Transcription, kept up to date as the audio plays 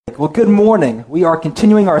Well, good morning. We are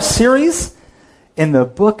continuing our series in the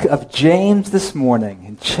book of James this morning,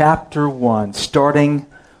 in chapter 1, starting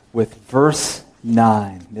with verse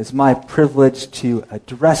 9. It is my privilege to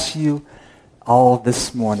address you all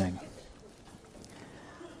this morning.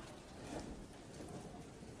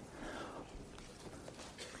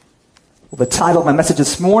 Well, the title of my message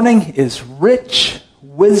this morning is Rich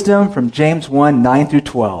Wisdom from James 1, 9 through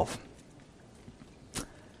 12.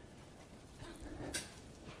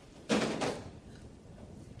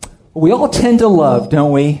 We all tend to love,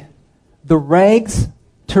 don't we, the rags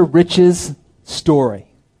to riches story.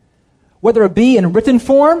 Whether it be in written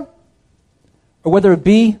form or whether it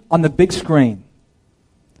be on the big screen.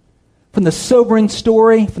 From the sobering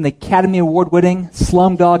story from the Academy Award-winning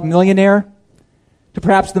Slumdog Millionaire to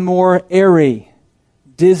perhaps the more airy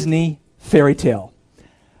Disney fairy tale.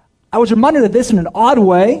 I was reminded of this in an odd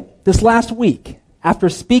way this last week after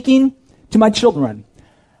speaking to my children.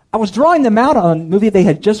 I was drawing them out on a movie they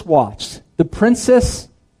had just watched, The Princess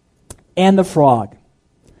and the Frog.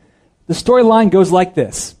 The storyline goes like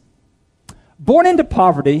this. Born into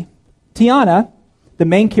poverty, Tiana, the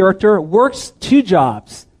main character, works 2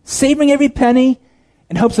 jobs, saving every penny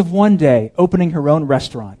in hopes of one day opening her own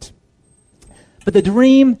restaurant. But the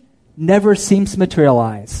dream never seems to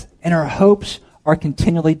materialize, and her hopes are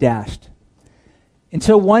continually dashed.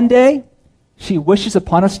 Until one day, she wishes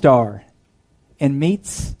upon a star and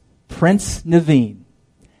meets Prince Naveen.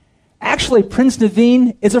 Actually, Prince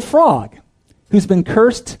Naveen is a frog who's been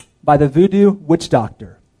cursed by the voodoo witch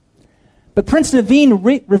doctor. But Prince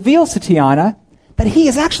Naveen reveals to Tiana that he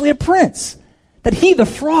is actually a prince, that he, the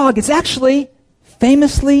frog, is actually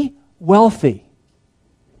famously wealthy,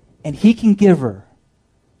 and he can give her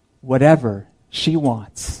whatever she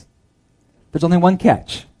wants. There's only one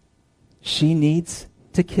catch. She needs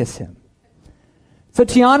to kiss him. So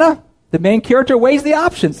Tiana, the main character, weighs the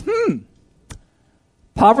options.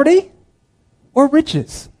 Poverty or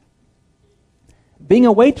riches? Being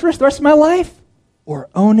a waitress the rest of my life or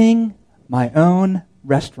owning my own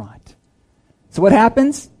restaurant? So what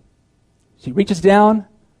happens? She reaches down,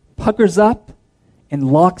 puckers up,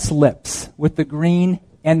 and locks lips with the green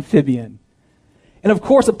amphibian. And of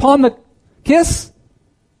course, upon the kiss,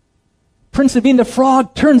 Prince Naveen the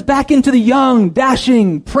frog turns back into the young,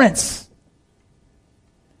 dashing prince.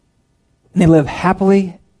 And they live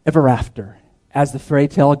happily ever after, as the fairy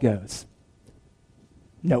tale goes.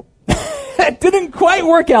 Nope. It didn't quite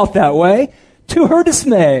work out that way. To her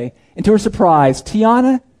dismay and to her surprise,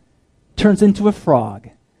 Tiana turns into a frog,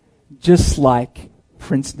 just like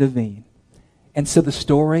Prince Naveen. And so the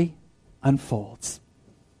story unfolds.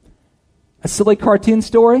 A silly cartoon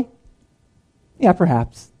story? Yeah,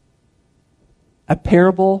 perhaps. A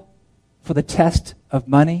parable for the test of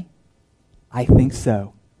money? I think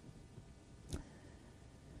so.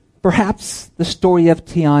 Perhaps the story of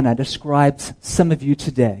Tiana describes some of you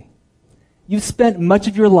today. You've spent much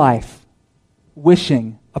of your life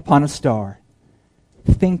wishing upon a star,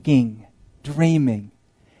 thinking, dreaming,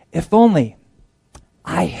 if only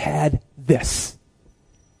I had this.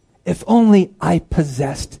 If only I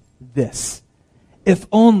possessed this. If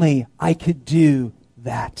only I could do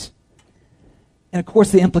that. And of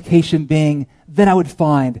course, the implication being that I would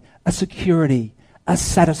find a security, a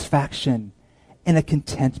satisfaction, and a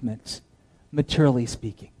contentment, materially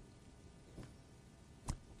speaking.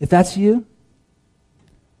 If that's you,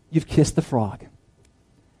 you've kissed the frog.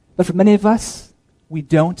 But for many of us, we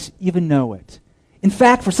don't even know it. In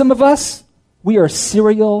fact, for some of us, we are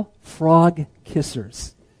serial frog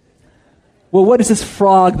kissers. Well, what is this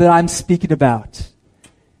frog that I'm speaking about?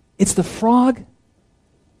 It's the frog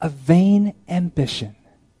of vain ambition,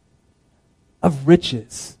 of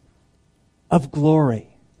riches, of glory,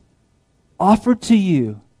 offered to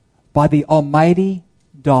you by the almighty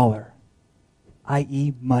dollar,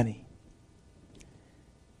 i.e. money.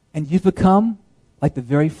 And you've become like the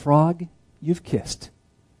very frog you've kissed,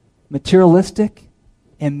 materialistic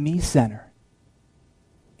and me-centered.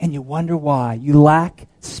 And you wonder why you lack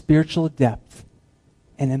spiritual depth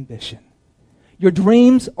and ambition. Your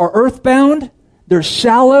dreams are earthbound, they're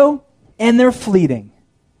shallow, and they're fleeting.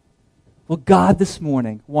 Well, God this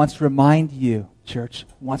morning wants to remind you, church,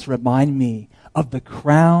 wants to remind me of the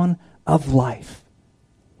crown of life.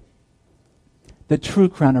 The true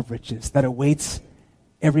crown of riches that awaits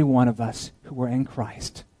every one of us who are in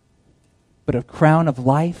Christ. But a crown of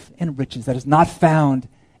life and riches that is not found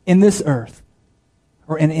in this earth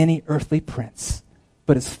or in any earthly prince,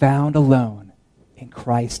 but is found alone in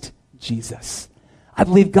Christ Jesus. I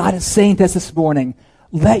believe God is saying to us this morning,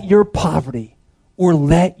 let your poverty or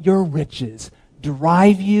let your riches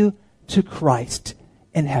drive you to Christ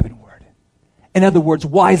and heavenward. In other words,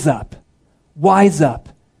 wise up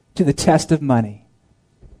to the test of money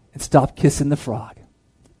and stop kissing the frog.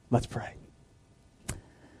 Let's pray.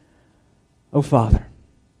 Oh, Father,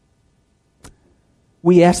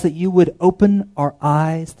 we ask that you would open our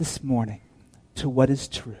eyes this morning to what is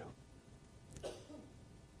true.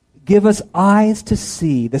 Give us eyes to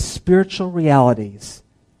see the spiritual realities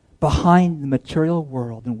behind the material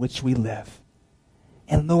world in which we live.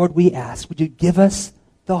 And Lord, we ask, would you give us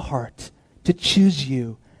the heart to choose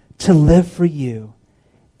you, to live for you,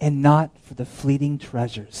 and not for the fleeting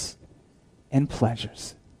treasures and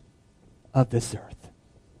pleasures of this earth.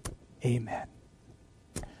 Amen.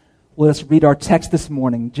 Well, let's read our text this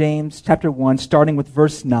morning, James chapter 1, starting with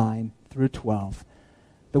verse 9 through 12.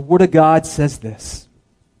 The Word of God says this: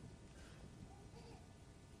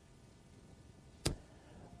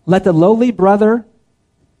 Let the lowly brother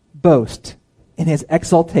boast in his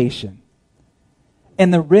exaltation,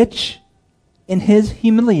 and the rich in his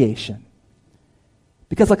humiliation,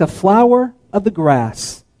 because like a flower of the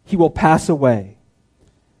grass he will pass away.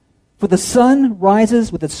 For the sun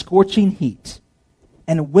rises with its scorching heat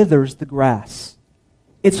and withers the grass.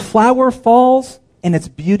 Its flower falls and its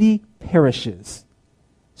beauty perishes.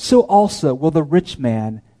 So also will the rich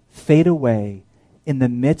man fade away in the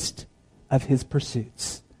midst of his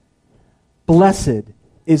pursuits. Blessed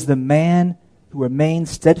is the man who remains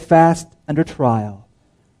steadfast under trial,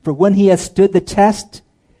 for when he has stood the test,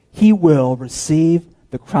 he will receive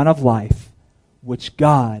the crown of life, which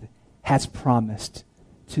God has promised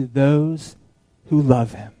to those who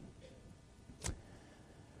love him.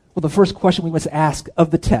 Well, the first question we must ask of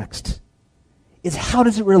the text is, how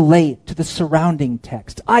does it relate to the surrounding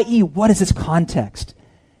text? I.e., what is its context?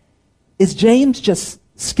 Is James just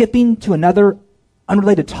skipping to another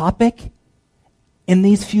unrelated topic in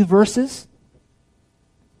these few verses?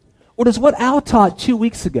 Or does what Al taught 2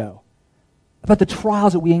 weeks ago about the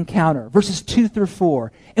trials that we encounter, verses 2 through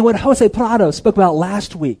 4, and what Jose Prado spoke about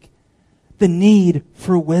last week, the need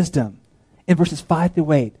for wisdom, in verses 5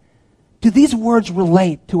 through 8, do these words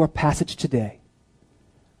relate to our passage today?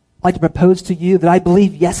 I'd like to propose to you that I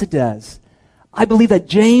believe, yes, it does. I believe that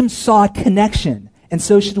James saw a connection, and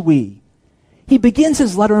so should we. He begins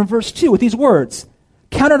his letter in verse 2 with these words: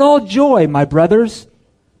 Count it all joy, my brothers,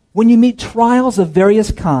 when you meet trials of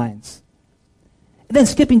various kinds. And then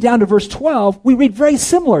skipping down to verse 12, we read very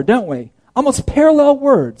similar, don't we? Almost parallel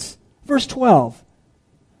words. Verse 12,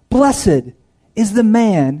 Blessed is the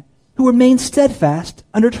man who remains steadfast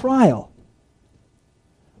under trial.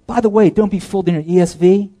 By the way, don't be fooled in your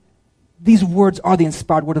ESV. These words are the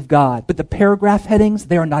inspired word of God, but the paragraph headings,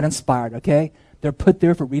 they are not inspired, okay? They're put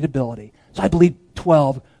there for readability. So I believe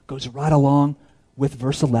 12 goes right along with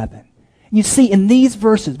verse 11. And you see in these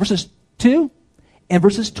verses, verses 2 and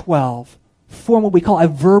verses 12, form what we call a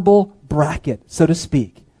verbal bracket, so to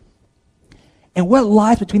speak. And what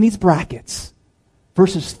lies between these brackets,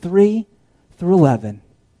 verses 3 through 11,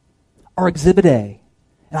 are Exhibit A.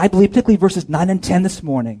 And I believe particularly verses 9 and 10 this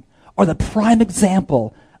morning are the prime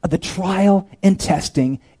example of the trial and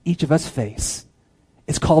testing each of us face.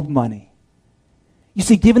 It's called money. You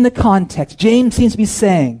see, given the context, James seems to be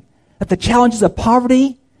saying that the challenges of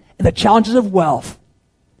poverty and the challenges of wealth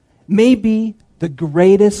may be the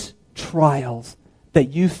greatest trials that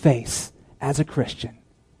you face as a Christian.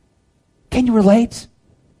 Can you relate?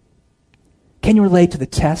 Can you relate to the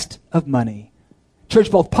test of money? Church,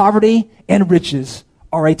 both poverty and riches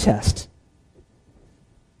are a test.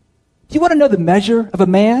 Do you want to know the measure of a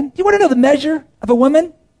man? Do you want to know the measure of a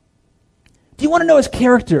woman? Do you want to know his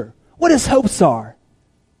character? What his hopes are?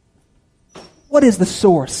 What is the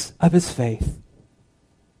source of his faith?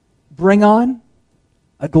 Bring on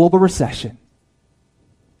a global recession.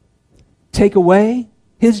 Take away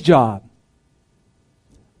his job.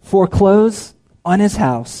 Foreclose on his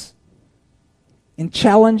house. And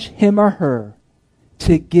challenge him or her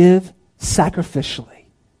to give sacrificially.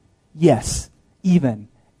 Yes, even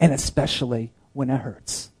and especially when it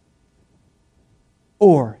hurts.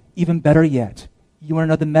 Or, even better yet, you want to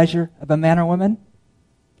know the measure of a man or woman?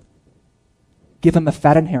 Give him a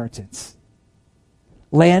fat inheritance.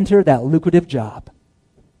 Land her that lucrative job.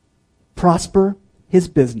 Prosper his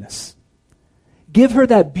business. Give her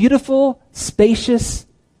that beautiful, spacious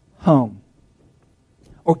home.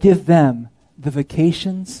 Or give them the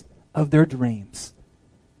vacations of their dreams.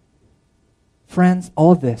 Friends,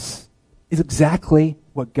 all of this is exactly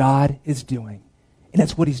what God is doing. And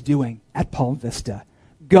that's what he's doing at Palm Vista.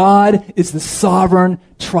 God is the sovereign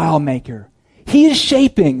trial maker. He is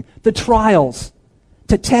shaping the trials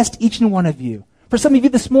to test each and one of you. For some of you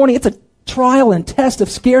this morning, it's a trial and test of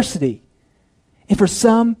scarcity. And for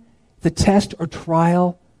some, the test or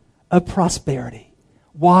trial of prosperity.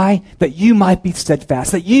 Why? That you might be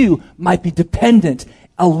steadfast, that you might be dependent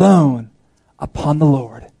alone upon the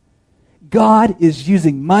Lord. God is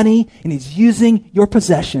using money and he's using your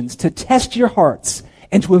possessions to test your hearts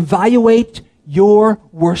and to evaluate your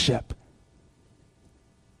worship.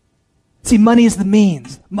 See, money is the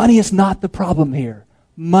means. Money is not the problem here.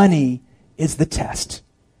 Money is the test.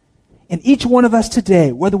 And each one of us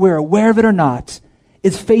today, whether we're aware of it or not,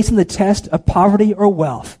 is facing the test of poverty or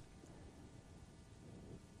wealth.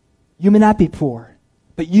 You may not be poor,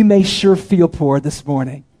 but you may sure feel poor this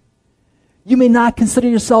morning. You may not consider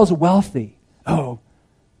yourselves wealthy. Oh,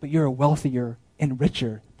 but you're wealthier and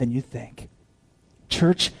richer than you think.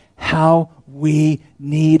 Church, how we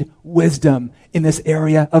need wisdom in this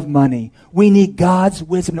area of money. We need God's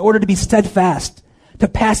wisdom in order to be steadfast, to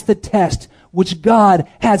pass the test which God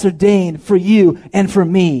has ordained for you and for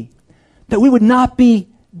me. That we would not be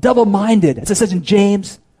double-minded, as it says in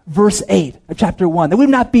James verse 8 of chapter 1. That we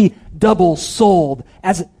would not be double-souled,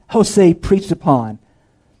 as Jose preached upon.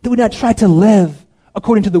 That we would not try to live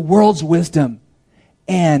according to the world's wisdom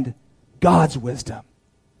and God's wisdom.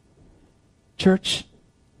 Church,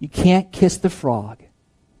 you can't kiss the frog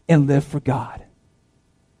and live for God.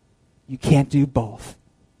 You can't do both.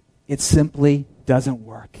 It simply doesn't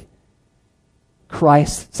work.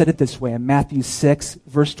 Christ said it this way in Matthew 6,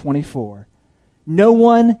 verse 24. No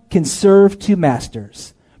one can serve two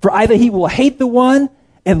masters, for either he will hate the one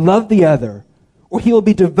and love the other, or he will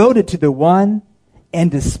be devoted to the one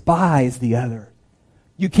and despise the other.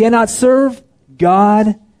 You cannot serve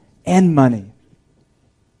God and money.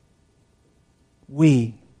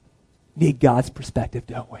 We need God's perspective,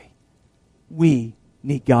 don't we? We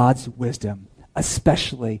need God's wisdom,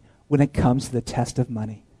 especially when it comes to the test of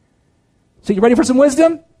money. So you ready for some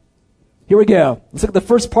wisdom? Here we go. Let's look at the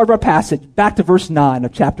first part of our passage, back to verse 9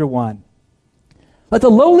 of chapter 1. Let the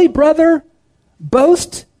lowly brother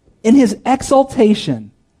boast in his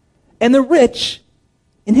exaltation, and the rich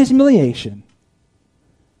in his humiliation.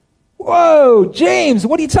 Whoa, James,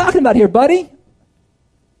 what are you talking about here, buddy?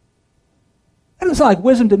 That doesn't sound like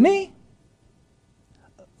wisdom to me.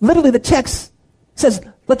 Literally, the text says,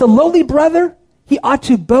 let the lowly brother, he ought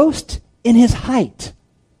to boast in his height.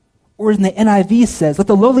 Or in the NIV says, let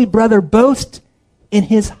the lowly brother boast in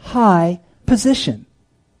his high position.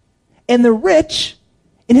 And the rich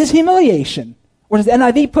in his humiliation. Or as the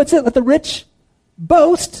NIV puts it, let the rich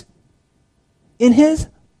boast in his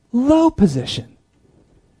low position.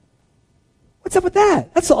 What's up with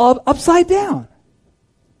that? That's all upside down.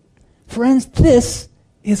 Friends, this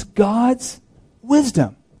is God's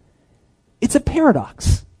wisdom. It's a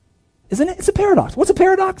paradox, isn't it? It's a paradox. What's a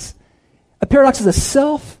paradox? A paradox is a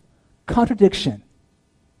self-contradiction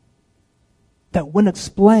that, when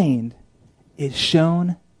explained, is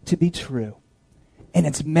shown to be true. And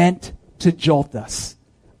it's meant to jolt us.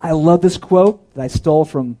 I love this quote that I stole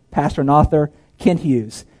from pastor and author Ken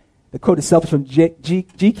Hughes. The quote itself is from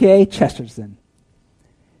G.K. Chesterton.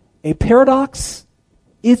 A paradox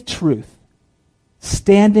is truth,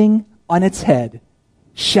 standing on its head,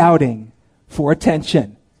 shouting for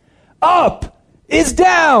attention. Up is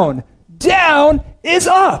down, down is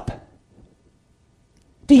up.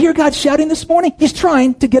 Do you hear God shouting this morning? He's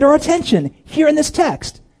trying to get our attention here in this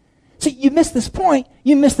text. So you miss this point,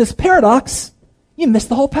 you miss this paradox, you miss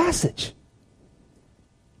the whole passage.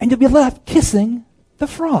 And you'll be left kissing the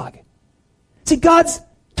frog. See, God's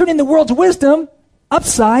turning the world's wisdom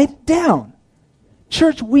upside down.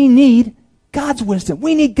 Church, we need God's wisdom.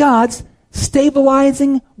 We need God's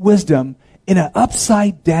stabilizing wisdom in an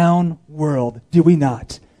upside down world, do we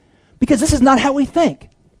not? Because this is not how we think.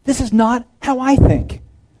 This is not how I think.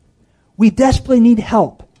 We desperately need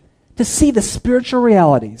help to see the spiritual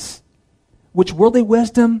realities which worldly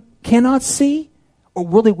wisdom cannot see or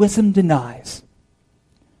worldly wisdom denies.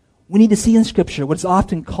 We need to see in Scripture what is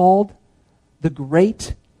often called the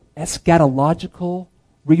great eschatological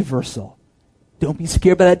reversal. Don't be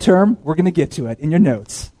scared by that term. We're going to get to it in your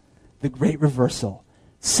notes. The great reversal.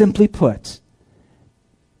 Simply put,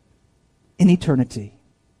 in eternity,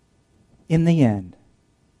 in the end,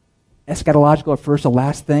 eschatological refers to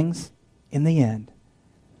last things, in the end,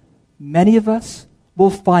 many of us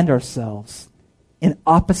will find ourselves in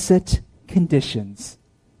opposite conditions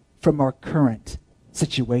from our current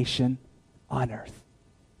situation on earth.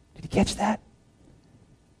 Did you catch that?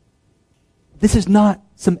 This is not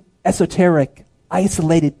some esoteric,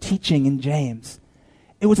 isolated teaching in James.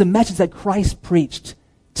 It was a message that Christ preached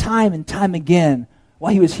time and time again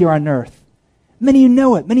while he was here on earth. Many of you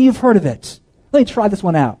know it. Many of you have heard of it. Let me try this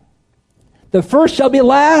one out. The first shall be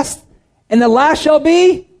last, and the last shall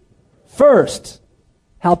be first.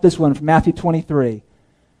 How about this one from Matthew 23?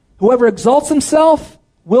 Whoever exalts himself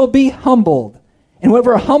will be humbled, and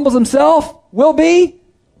whoever humbles himself will be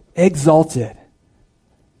exalted.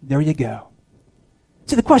 There you go.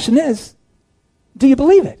 See, the question is, do you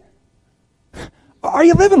believe it? Are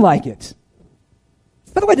you living like it?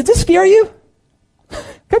 By the way, did this scare you? Can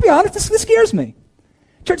I be honest? This scares me.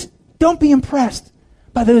 Church, don't be impressed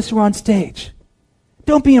by those who are on stage.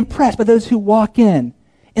 Don't be impressed by those who walk in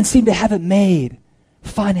and seem to have it made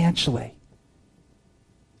financially.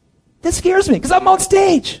 That scares me because I'm on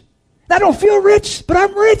stage. I don't feel rich, but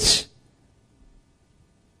I'm rich.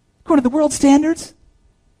 According to the world standards.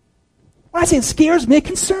 When I say it scares me, it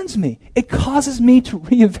concerns me. It causes me to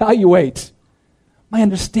reevaluate my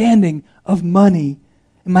understanding of money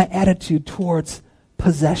and my attitude towards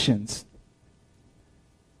possessions.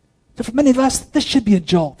 So for many of us, this should be a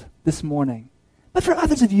jolt this morning. But for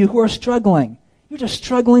others of you who are struggling, you're just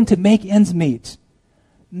struggling to make ends meet,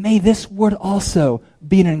 may this word also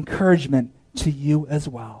be an encouragement to you as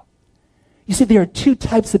well. You see, there are two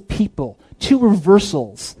types of people, two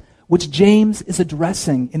reversals, which James is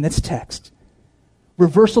addressing in this text.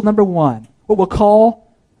 Reversal number one, what we'll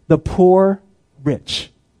call the poor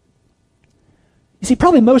rich. You see,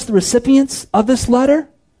 probably most of the recipients of this letter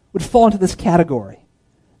would fall into this category.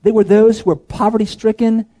 They were those who were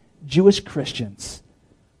poverty-stricken Jewish Christians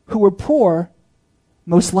who were poor,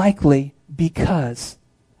 most likely because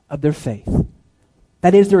of their faith.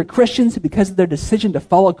 That is, they were Christians who, because of their decision to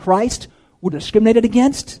follow Christ, were discriminated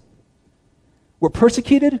against, were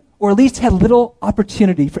persecuted, or at least had little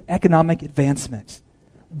opportunity for economic advancement.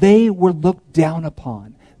 They were looked down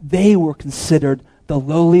upon. They were considered the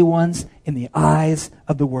lowly ones in the eyes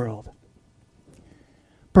of the world.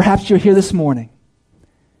 Perhaps you're here this morning.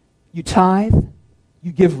 You tithe,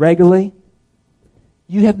 you give regularly,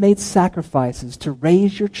 you have made sacrifices to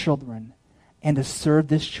raise your children and to serve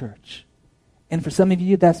this church. And for some of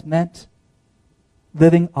you, that's meant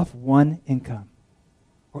living off one income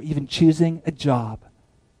or even choosing a job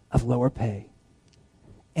of lower pay.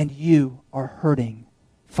 And you are hurting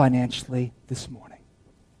financially this morning.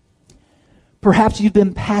 Perhaps you've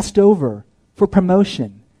been passed over for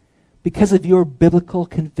promotion because of your biblical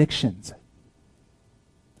convictions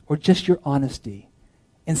or just your honesty,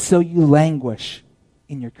 and so you languish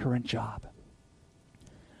in your current job.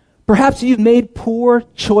 Perhaps you've made poor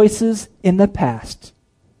choices in the past,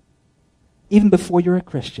 even before you're a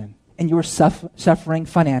Christian, and you're suffering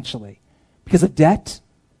financially because of debt,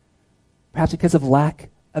 perhaps because of lack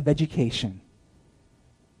of education.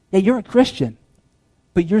 Yeah, you're a Christian,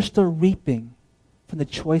 but you're still reaping from the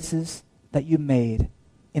choices that you made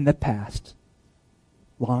in the past,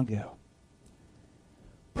 long ago.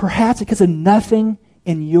 Perhaps because of nothing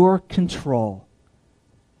in your control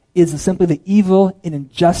is simply the evil and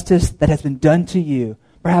injustice that has been done to you,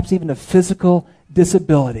 perhaps even a physical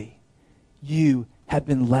disability. You have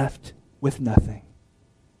been left with nothing.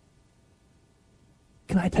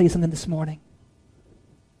 Can I tell you something this morning?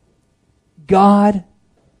 God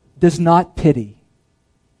does not pity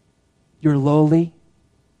your lowly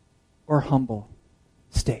or humble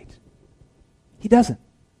state. He doesn't.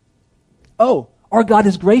 Oh, our God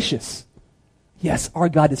is gracious. Yes, our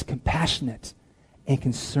God is compassionate and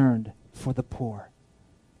concerned for the poor.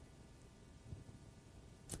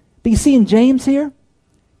 But you see in James here, do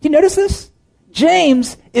you notice this?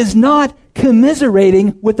 James is not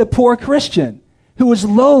commiserating with the poor Christian who was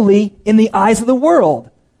lowly in the eyes of the world.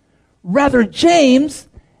 Rather, James,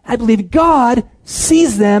 I believe God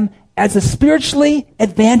sees them as a spiritually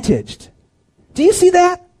advantaged. Do you see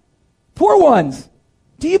that? Poor ones.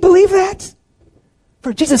 Do you believe that?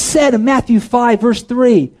 For Jesus said in Matthew 5, verse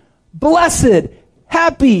 3, "Blessed,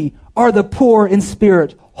 happy are the poor in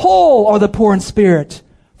spirit, whole are the poor in spirit,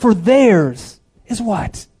 for theirs is"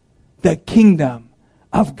 what? The kingdom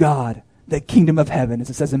of God, the kingdom of heaven, as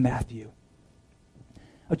it says in Matthew.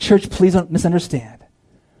 Oh, church, please don't misunderstand.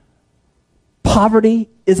 Poverty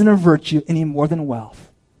isn't a virtue any more than wealth.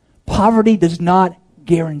 Poverty does not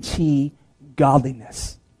guarantee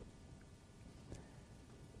godliness.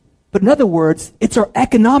 But in other words, it's our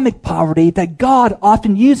economic poverty that God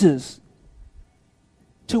often uses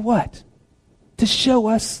to what? To show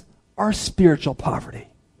us our spiritual poverty.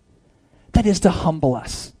 That is to humble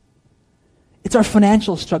us. It's our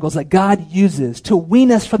financial struggles that God uses to wean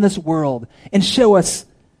us from this world and show us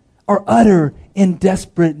our utter and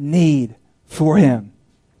desperate need for Him.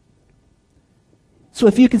 So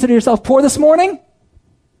if you consider yourself poor this morning,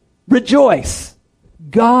 rejoice.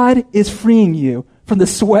 God is freeing you from the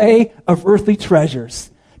sway of earthly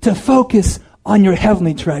treasures to focus on your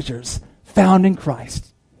heavenly treasures found in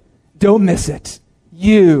Christ. Don't miss it.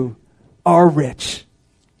 You are rich.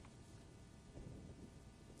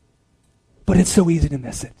 But it's so easy to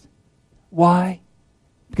miss it. Why?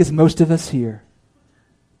 Because most of us here,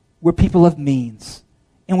 we're people of means,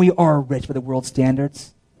 and we are rich by the world's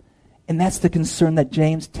standards. And that's the concern that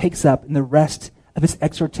James takes up in the rest of his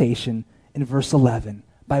exhortation in verse 11,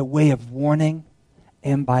 by way of warning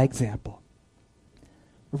and by example.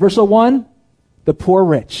 Reversal 1, the poor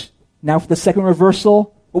rich. Now for the second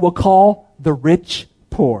reversal, what we'll call the rich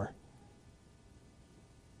poor.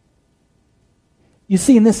 You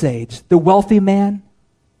see, in this age, the wealthy man,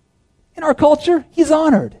 in our culture, he's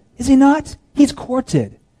honored, is he not? He's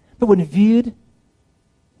courted. But when viewed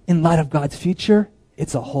in light of God's future,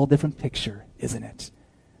 it's a whole different picture, isn't it?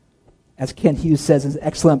 As Kent Hughes says in his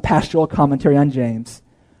excellent pastoral commentary on James,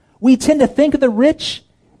 we tend to think of the rich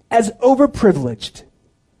as overprivileged,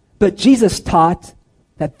 but Jesus taught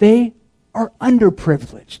that they are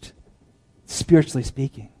underprivileged, spiritually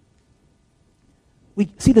speaking.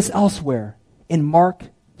 We see this elsewhere in Mark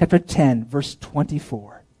chapter 10, verse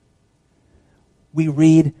 24. We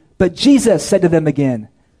read, "But Jesus said to them again,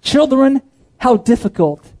 'Children, how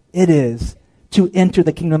difficult it is to enter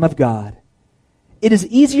the kingdom of God. It is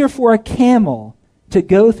easier for a camel to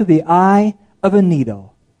go through the eye of a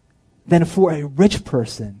needle than for a rich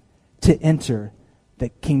person to enter the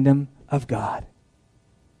kingdom of God.'"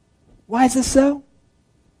 Why is this so?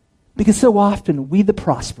 Because so often we, the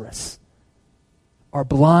prosperous, are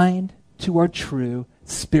blind to our true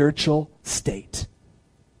spiritual state.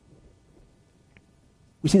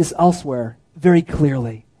 We see this elsewhere very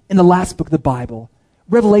clearly in the last book of the Bible,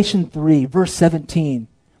 Revelation 3, verse 17,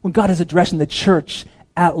 when God is addressing the church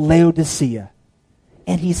at Laodicea.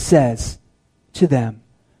 And he says to them,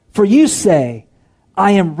 "For you say,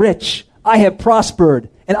 'I am rich, I have prospered,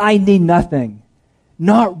 and I need nothing,'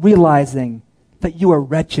 not realizing that you are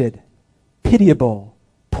wretched, pitiable,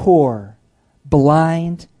 poor,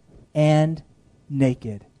 blind, and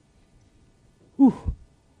naked." Whew.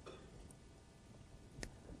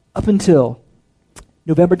 Up until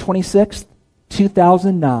November 26th,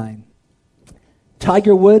 2009,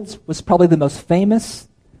 Tiger Woods was probably the most famous,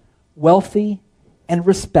 wealthy, and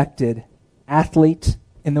respected athlete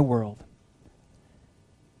in the world.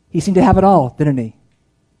 He seemed to have it all, didn't he?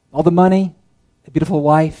 All the money, a beautiful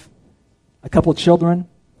wife, a couple of children.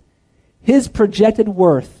 His projected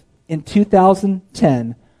worth in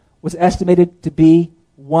 2010 was estimated to be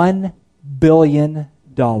 $1 billion.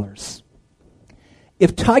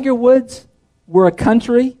 If Tiger Woods were a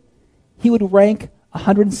country, he would rank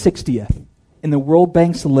 160th in the World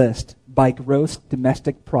Bank's list by gross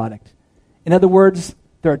domestic product. In other words,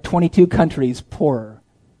 there are 22 countries poorer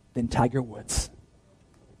than Tiger Woods.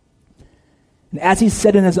 And as he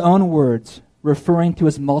said in his own words, referring to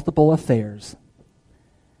his multiple affairs,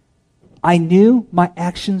 "I knew my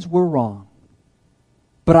actions were wrong,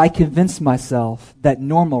 but I convinced myself that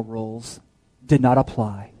normal rules did not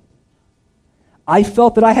apply. I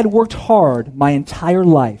felt that I had worked hard my entire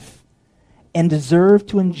life and deserved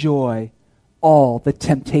to enjoy all the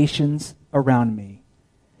temptations around me.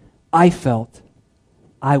 I felt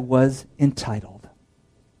I was entitled."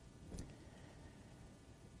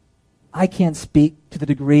 I can't speak to the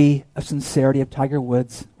degree of sincerity of Tiger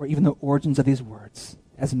Woods or even the origins of these words,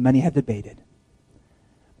 as many have debated.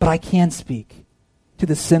 But I can speak to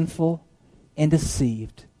the sinful and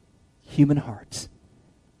deceived human heart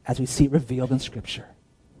as we see it revealed in Scripture.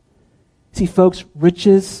 See, folks,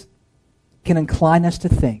 riches can incline us to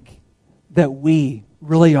think that we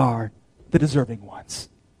really are the deserving ones,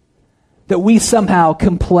 that we somehow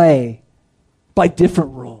can play by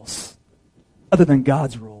different rules other than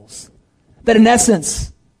God's rules, that in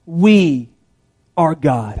essence, we are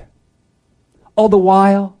God. All the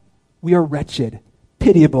while, we are wretched,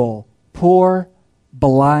 pitiable, poor,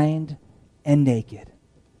 blind, and naked.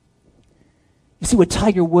 You see, what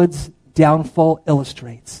Tiger Woods' downfall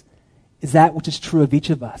illustrates is that which is true of each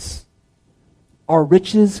of us. Our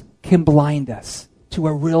riches can blind us to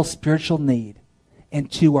a real spiritual need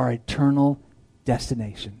and to our eternal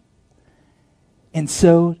destination. And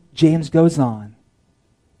so James goes on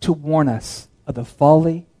to warn us of the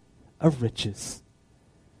folly of riches.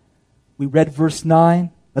 We read verse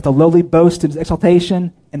 9, "Let the lowly boast in his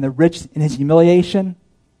exaltation and the rich in his humiliation."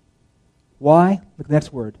 Why? Look at the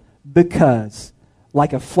next word. "Because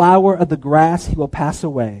like a flower of the grass he will pass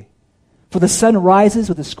away. For the sun rises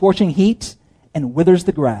with a scorching heat and withers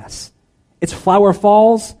the grass. Its flower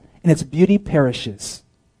falls and its beauty perishes."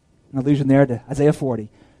 An allusion there to Isaiah 40.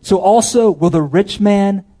 "So also will the rich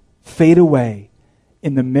man fade away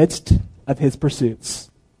in the midst of his pursuits."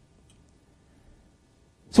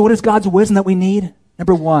 So what is God's wisdom that we need?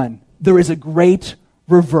 Number one, there is a great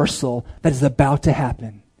reversal that is about to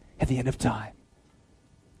happen at the end of time.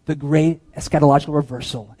 the great eschatological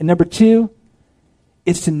reversal. And number two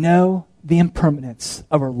is to know the impermanence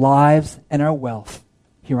of our lives and our wealth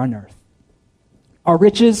here on earth. Our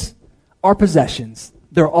riches, our possessions,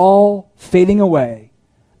 they're all fading away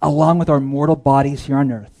along with our mortal bodies here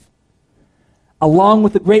on earth. Along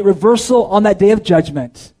with the great reversal on that day of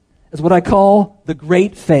judgment is what I call the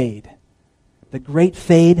great fade. The great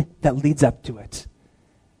fade that leads up to it.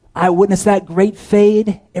 I witness that great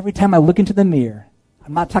fade every time I look into the mirror.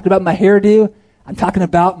 I'm not talking about my hairdo. I'm talking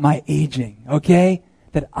about my aging, okay?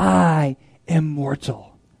 That I am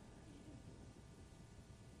mortal.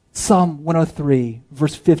 Psalm 103,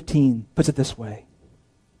 verse 15, puts it this way.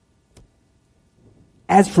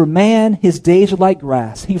 As for man, his days are like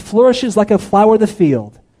grass. He flourishes like a flower of the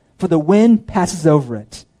field, for the wind passes over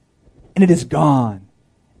it, and it is gone,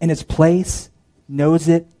 and its place knows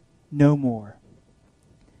it no more.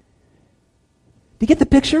 Do you get the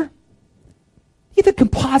picture? You get the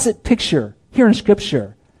composite picture here in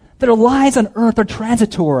Scripture. That our lives on earth are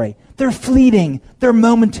transitory. They're fleeting. They're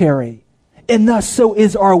momentary. And thus, so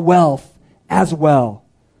is our wealth as well.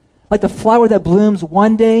 Like the flower that blooms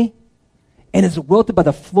one day and is wilted by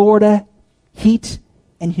the Florida heat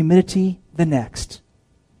and humidity the next.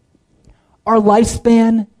 Our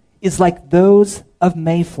lifespan is like those of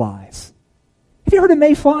mayflies. Have you heard of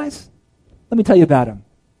mayflies? Let me tell you about them.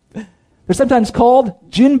 They're sometimes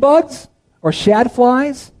called June bugs or shad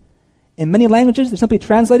flies. In many languages, they're simply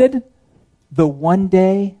translated the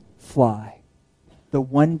one-day fly. The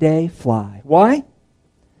one-day fly. Why?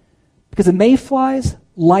 Because a mayfly's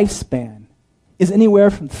lifespan is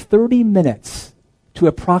anywhere from 30 minutes to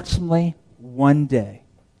approximately 1 day,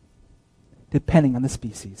 depending on the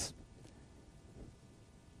species.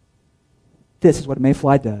 This is what a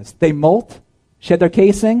mayfly does. They molt, shed their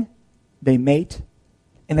casing, they mate,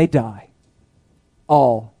 and they die,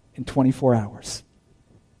 all in 24 hours.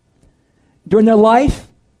 During their life,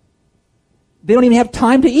 they don't even have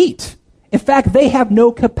time to eat. In fact, they have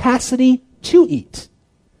no capacity to eat.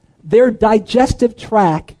 Their digestive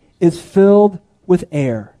tract is filled with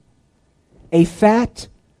air. A fat,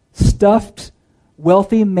 stuffed,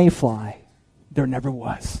 wealthy mayfly there never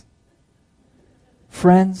was.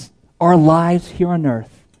 Friends, our lives here on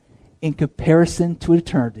earth, in comparison to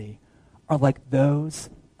eternity, are like those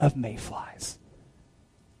of mayflies.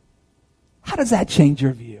 How does that change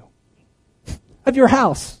your view of your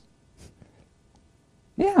house?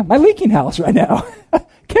 Yeah, my leaking house right now.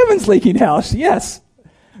 Kevin's leaking house, yes,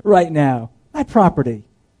 right now. My property.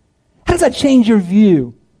 How does that change your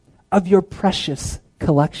view of your precious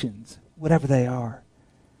collections, whatever they are?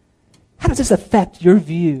 How does this affect your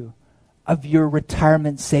view of your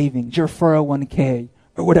retirement savings, your 401k,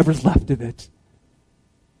 or whatever's left of it?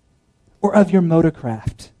 Or of your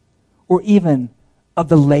motorcraft, or even of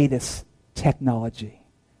the latest technology?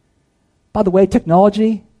 By the way,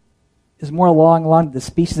 technology is more along the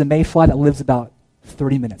species of mayfly that lives about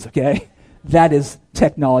 30 minutes, okay? That is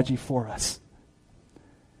technology for us.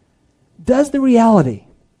 Does the reality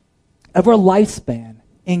of our lifespan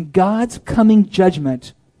in God's coming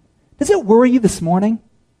judgment, does it worry you this morning?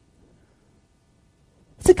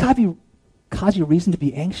 Does it cause you reason to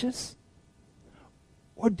be anxious?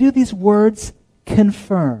 Or do these words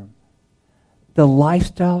confirm the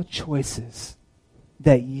lifestyle choices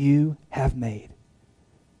that you have made?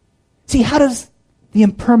 See, how does the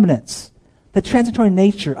impermanence, the transitory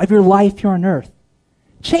nature of your life here on earth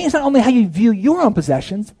change not only how you view your own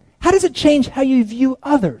possessions, how does it change how you view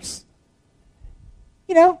others?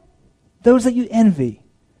 You know, those that you envy,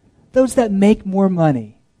 those that make more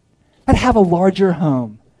money, that have a larger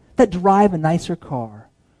home, that drive a nicer car,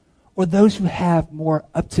 or those who have more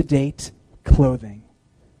up-to-date clothing.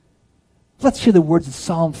 Let's hear the words of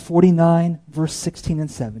Psalm 49, verse 16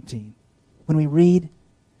 and 17. When we read,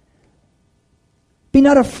 "Be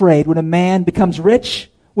not afraid when a man becomes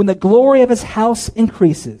rich, when the glory of his house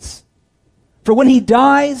increases. For when he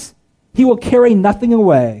dies, he will carry nothing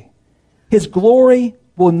away. His glory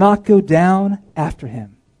will not go down after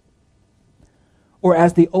him." Or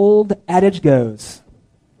as the old adage goes,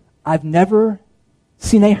 I've never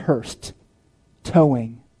seen a hearse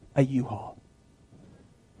towing a U-Haul.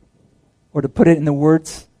 Or to put it in the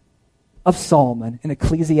words of Solomon in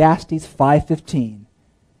Ecclesiastes 5:15,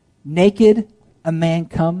 naked a man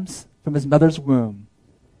comes from his mother's womb,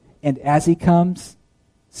 and as he comes,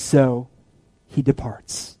 so he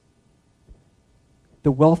departs.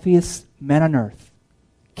 The wealthiest man on earth,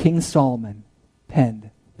 King Solomon,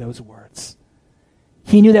 penned those words.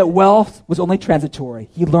 He knew that wealth was only transitory.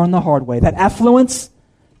 He learned the hard way, that affluence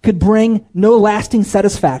could bring no lasting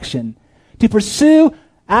satisfaction. To pursue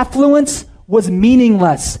affluence was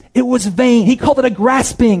meaningless. It was vain. He called it a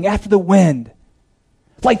grasping after the wind,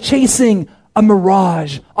 like chasing a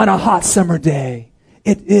mirage on a hot summer day.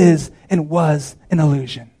 It is and was an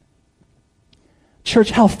illusion.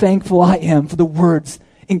 Church, how thankful I am for the words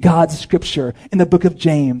in God's scripture in the book of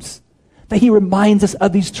James, that he reminds us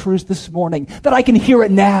of these truths this morning, that I can hear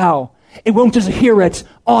it now. It won't just hear it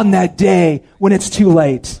on that day when it's too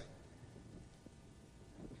late.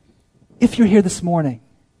 If you're here this morning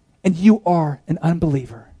and you are an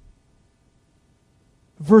unbeliever,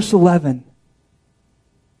 verse 11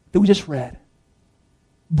 that we just read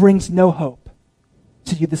brings no hope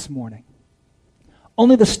to you this morning.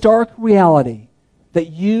 Only the stark reality that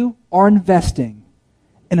you are investing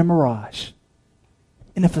in a mirage,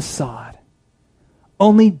 in a facade.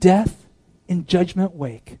 Only death and judgment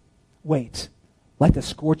wait like the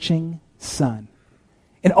scorching sun.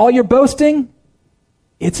 And all your boasting,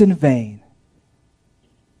 it's in vain.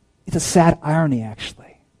 It's a sad irony,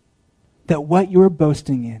 actually, that what you're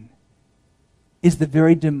boasting in is the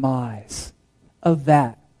very demise of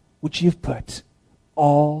that which you've put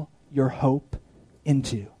all your hope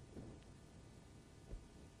into.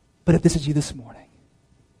 But if this is you this morning,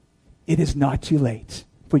 it is not too late.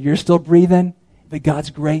 For you're still breathing. By God's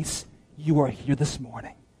grace, you are here this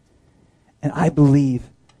morning. And I believe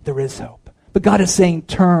there is hope. But God is saying,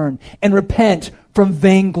 turn and repent from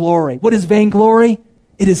vainglory. What is vainglory?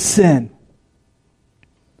 It is sin.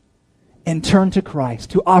 And turn to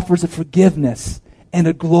Christ, who offers a forgiveness and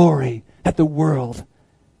a glory that the world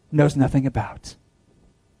knows nothing about.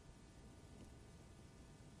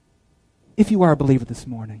 If you are a believer this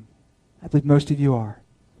morning, I believe most of you are,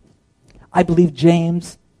 I believe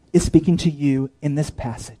James is speaking to you in this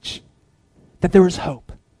passage, that there is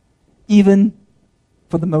hope, even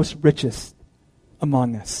for the most richest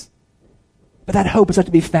among us. But that hope is not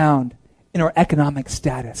to be found in our economic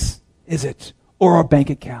status, is it? Or our bank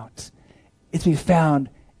account. It's to be found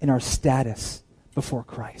in our status before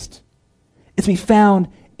Christ. It's to be found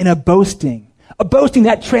in a boasting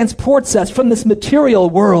that transports us from this material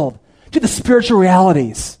world to the spiritual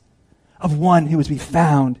realities of one who is to be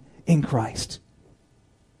found in Christ.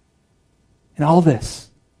 And all this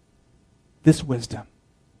wisdom,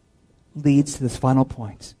 leads to this final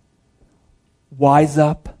point. Wise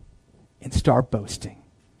up and start boasting.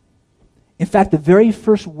 In fact, the very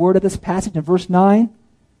first word of this passage in verse 9,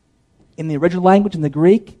 in the original language, in the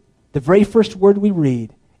Greek, the very first word we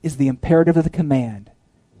read is the imperative of the command,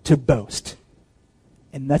 to boast.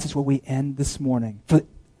 And that's just where we end this morning. For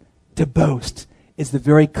to boast is the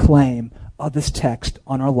very claim of this text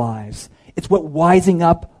on our lives. It's what wising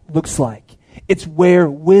up looks like. It's where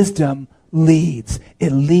wisdom leads.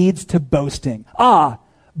 It leads to boasting.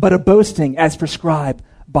 But a boasting as prescribed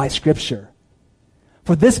by Scripture.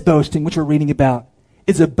 For this boasting, which we're reading about,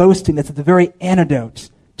 is a boasting that's at the very antidote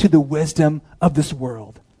to the wisdom of this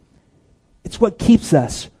world. It's what keeps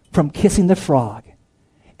us from kissing the frog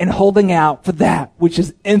and holding out for that which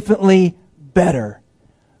is infinitely better,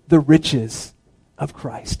 the riches of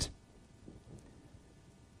Christ.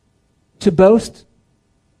 To boast,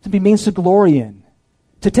 to be means to glory in,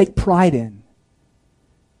 to take pride in.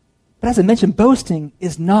 But as I mentioned, boasting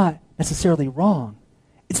is not necessarily wrong.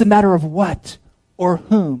 It's a matter of what or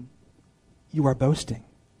whom you are boasting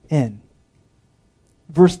in.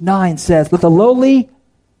 Verse 9 says, let the lowly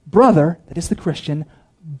brother, that is the Christian,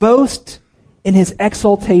 boast in his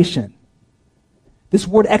exaltation. This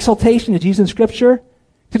word exaltation is used in Scripture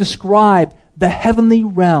to describe the heavenly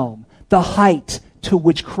realm, the height to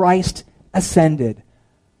which Christ ascended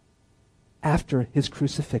after his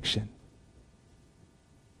crucifixion.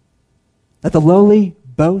 Let the lowly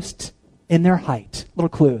boast in their height. Little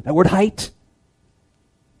clue. That word height,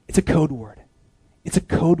 it's a code word. It's a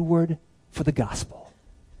code word for the gospel.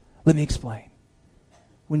 Let me explain.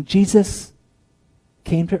 When Jesus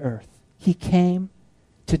came to earth, he came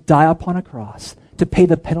to die upon a cross, to pay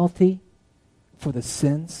the penalty for the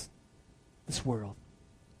sins of this world,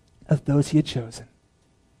 of those he had chosen.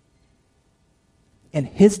 And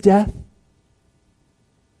his death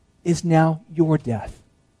is now your death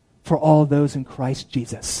for all those in Christ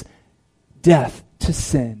Jesus. Death to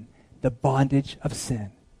sin, the bondage of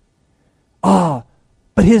sin. But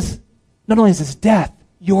not only is his death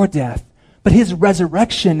your death, but his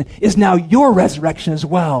resurrection is now your resurrection as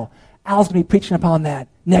well. Al's going to be preaching upon that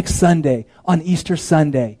next Sunday, on Easter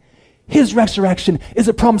Sunday. His resurrection is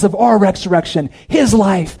a promise of our resurrection. His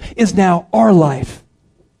life is now our life.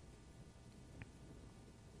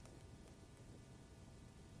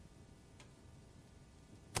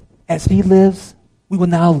 As he lives, we will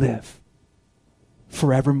now live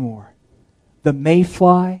forevermore. The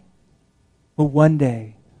mayfly will one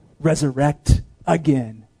day resurrect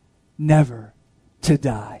again, never to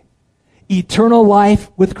die. Eternal life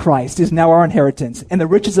with Christ is now our inheritance, and the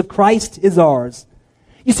riches of Christ is ours.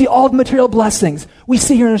 You see, all the material blessings we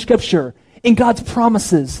see here in Scripture, in God's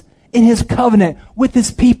promises, in His covenant with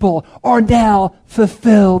His people, are now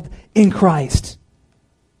fulfilled in Christ.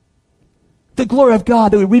 The glory of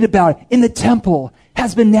God that we read about in the temple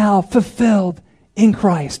has been now fulfilled in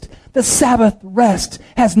Christ. The Sabbath rest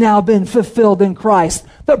has now been fulfilled in Christ.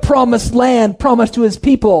 The promised land promised to His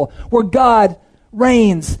people, where God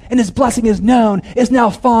reigns and His blessing is known, is now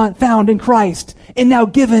found in Christ and now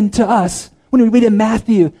given to us. When we read in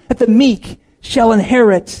Matthew that the meek shall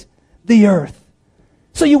inherit the earth.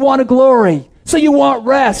 So you want a glory. So you want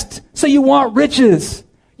rest. So you want riches.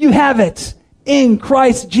 You have it in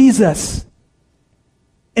Christ Jesus.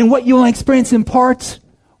 And what you will experience in part,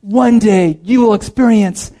 one day you will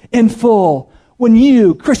experience in full. When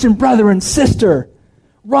you, Christian brother and sister,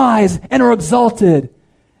 rise and are exalted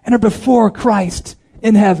and are before Christ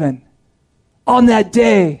in heaven. On that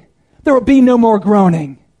day, there will be no more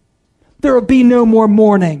groaning. There will be no more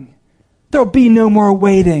mourning. There will be no more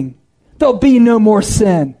waiting. There will be no more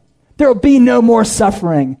sin. There will be no more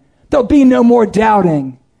suffering. There will be no more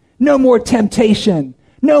doubting. No more temptation.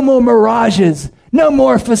 No more mirages. No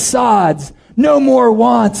more facades. No more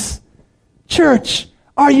wants. Church,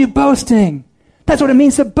 are you boasting? That's what it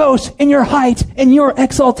means to boast in your height, in your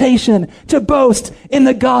exaltation, to boast in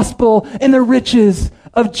the gospel, in the riches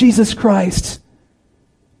of Jesus Christ.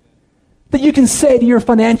 That you can say to your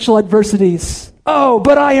financial adversities, "Oh,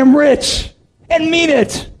 but I am rich," and mean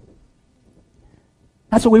it.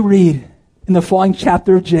 That's what we read in the following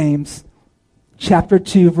chapter of James, chapter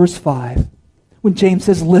 2, verse 5, when James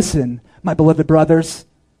says, "Listen, my beloved brothers,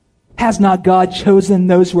 has not God chosen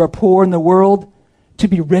those who are poor in the world to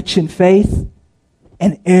be rich in faith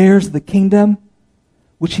and heirs of the kingdom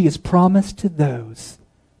which He has promised to those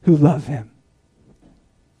who love Him?"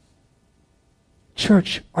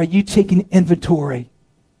 Church, are you taking inventory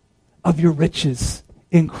of your riches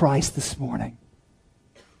in Christ this morning?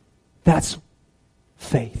 That's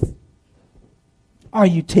faith. Are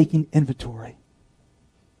you taking inventory?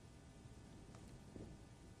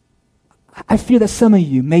 I fear that some of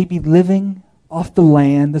you may be living off the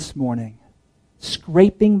land this morning,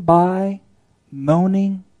 scraping by,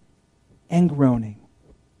 moaning, and groaning.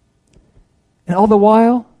 And all the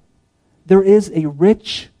while, there is a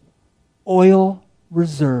rich oil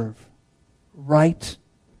reserve right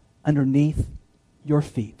underneath your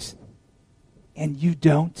feet. And you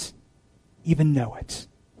don't even know it.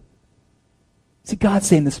 See, God's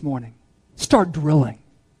saying this morning, start drilling.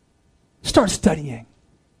 Start studying.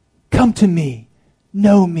 Come to me,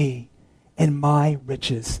 know me, and my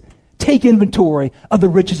riches. Take inventory of the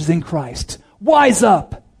riches in Christ. Wise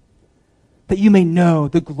up, that you may know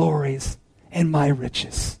the glories and my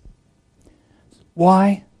riches.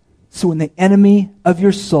 Why? So when the enemy of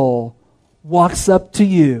your soul walks up to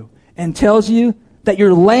you and tells you that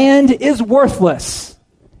your land is worthless,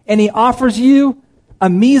 and he offers you a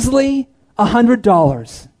measly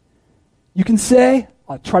 $100, you can say,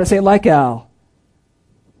 I'll try to say it like Al,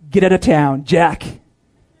 "Get out of town, Jack.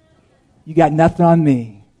 You got nothing on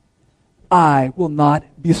me. I will not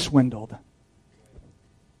be swindled."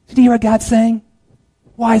 Did you hear what God's saying?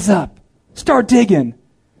 Wise up. Start digging.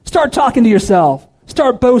 Start talking to yourself.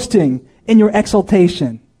 Start boasting in your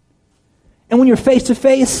exaltation. And when you're face to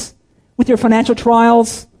face with your financial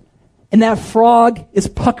trials and that frog is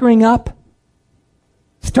puckering up,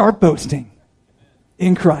 start boasting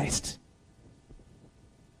in Christ.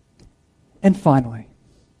 And finally,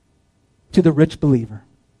 to the rich believer,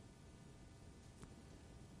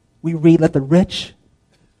 we read, "Let the rich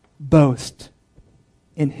boast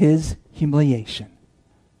in his humiliation."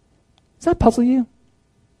 Does that puzzle you?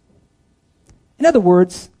 In other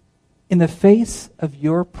words, in the face of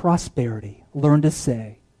your prosperity, learn to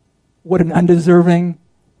say, "What an undeserving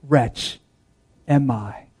wretch am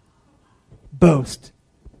I." Boast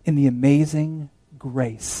in the amazing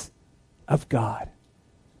grace of God.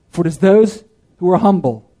 For it is those who are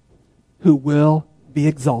humble who will be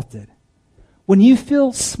exalted. When you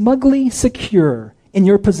feel smugly secure in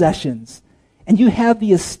your possessions and you have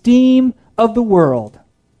the esteem of the world,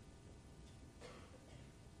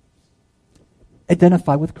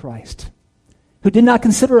 identify with Christ, who did not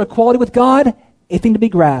consider equality with God a thing to be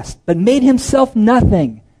grasped, but made himself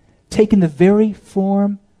nothing, taking the very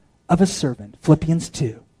form of a servant. Philippians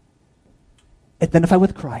 2. Identify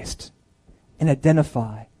with Christ and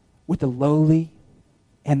identify with the lowly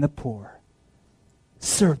and the poor.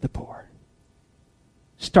 Serve the poor,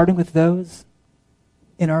 starting with those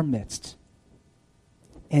in our midst.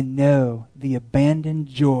 and know the abandoned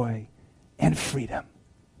joy and freedom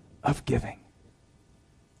of giving.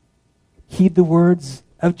 Heed the words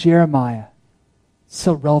of Jeremiah,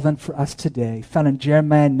 so relevant for us today, found in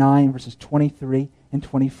Jeremiah 9, verses 23 and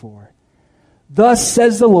 24. Thus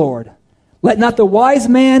says the Lord, let not the wise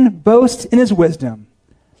man boast in his wisdom.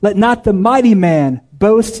 Let not the mighty man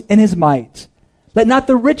boast in his might. Let not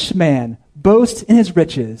the rich man boast in his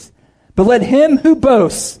riches. But let him who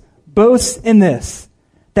boasts boast in this,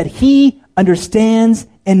 that he understands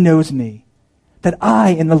and knows me, that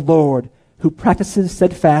I am the Lord who practices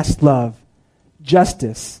steadfast love,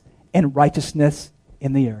 justice, and righteousness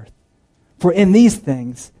in the earth. For in these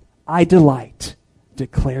things I delight,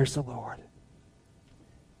 declares the Lord.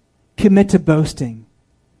 Commit to boasting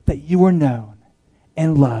that you are known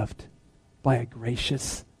and loved by a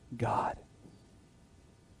gracious God.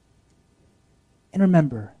 And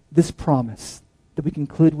remember this promise that we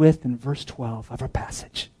conclude with in verse 12 of our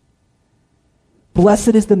passage. Blessed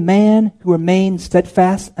is the man who remains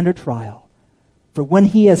steadfast under trial, for when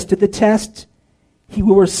he has stood the test, he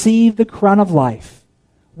will receive the crown of life,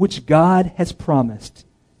 which God has promised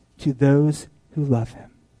to those who love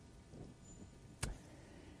him.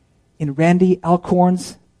 In Randy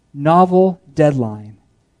Alcorn's novel Deadline,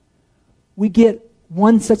 we get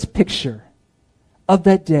one such picture of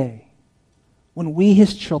that day when we,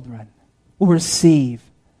 his children, will receive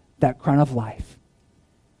that crown of life.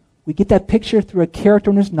 We get that picture through a character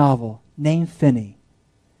in his novel named Finney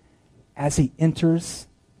as he enters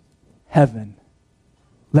heaven.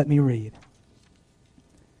 Let me read.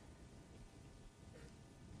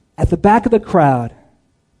 At the back of the crowd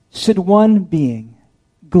stood one being,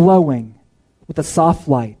 glowing with a soft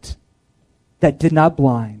light that did not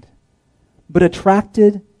blind, but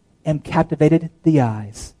attracted and captivated the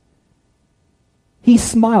eyes. He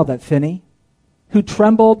smiled at Finney, who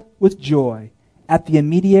trembled with joy at the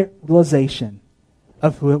immediate realization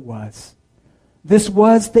of who it was. This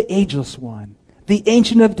was the ageless one, the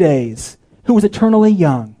Ancient of Days, who was eternally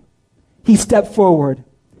young. He stepped forward,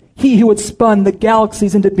 he who had spun the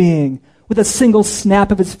galaxies into being with a single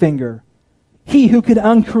snap of his finger, he who could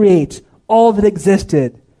uncreate all that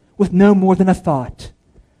existed with no more than a thought,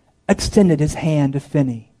 extended his hand to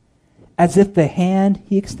Finney, as if the hand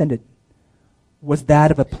he extended was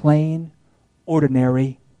that of a plain,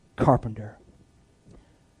 ordinary carpenter.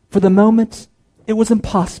 For the moment, it was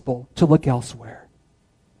impossible to look elsewhere,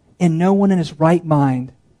 and no one in his right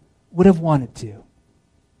mind would have wanted to.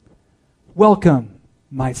 Welcome,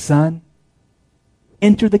 my son.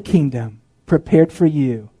 Enter the kingdom prepared for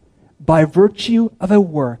you by virtue of a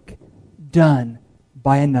work done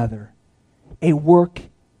by another, a work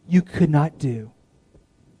you could not do.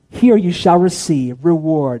 Here you shall receive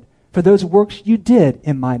reward for those works you did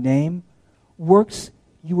in my name, works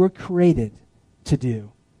you were created to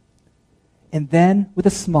do. And then, with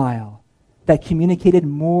a smile that communicated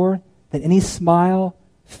more than any smile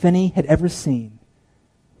Finney had ever seen,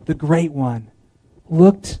 the Great One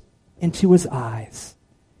looked into his eyes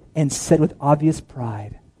and said with obvious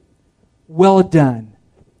pride, well done,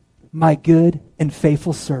 my good and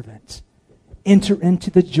faithful servant. Enter into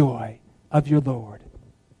the joy of your Lord.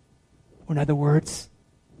 Or in other words,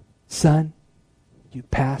 son, you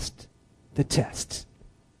passed the test.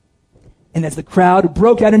 And as the crowd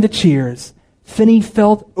broke out into cheers, Finney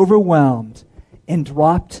felt overwhelmed and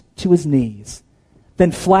dropped to his knees,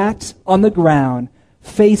 then flat on the ground,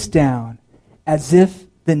 face down, as if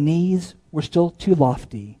the knees were still too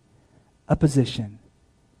lofty, a position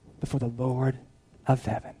before the Lord of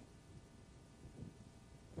heaven.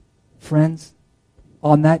 Friends,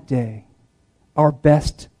 on that day, our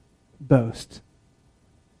best boast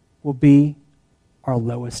will be our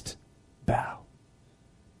lowest bow.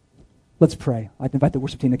 Let's pray. I'd invite the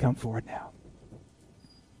worship team to come forward now.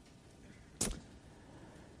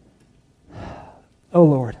 Oh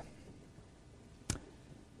Lord,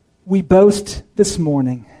 we boast this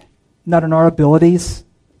morning not in our abilities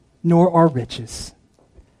nor our riches.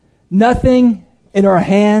 Nothing in our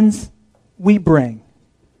hands we bring.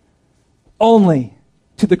 Only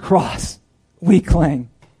to the cross we cling.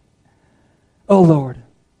 Oh Lord,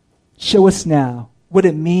 show us now what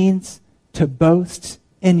it means to boast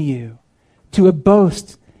in you, to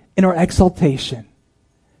boast in our exaltation,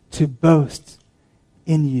 to boast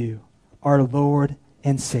in you, our Lord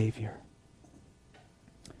and Savior.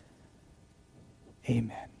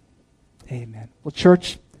 Amen. Amen. Well,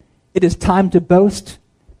 church, it is time to boast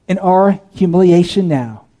in our humiliation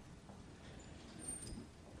now.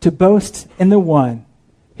 To boast in the one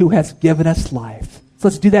who has given us life. So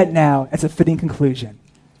let's do that now as a fitting conclusion.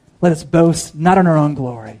 Let us boast not in our own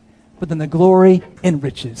glory, but in the glory and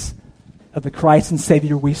riches of the Christ and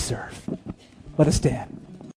Savior we serve. Let us stand.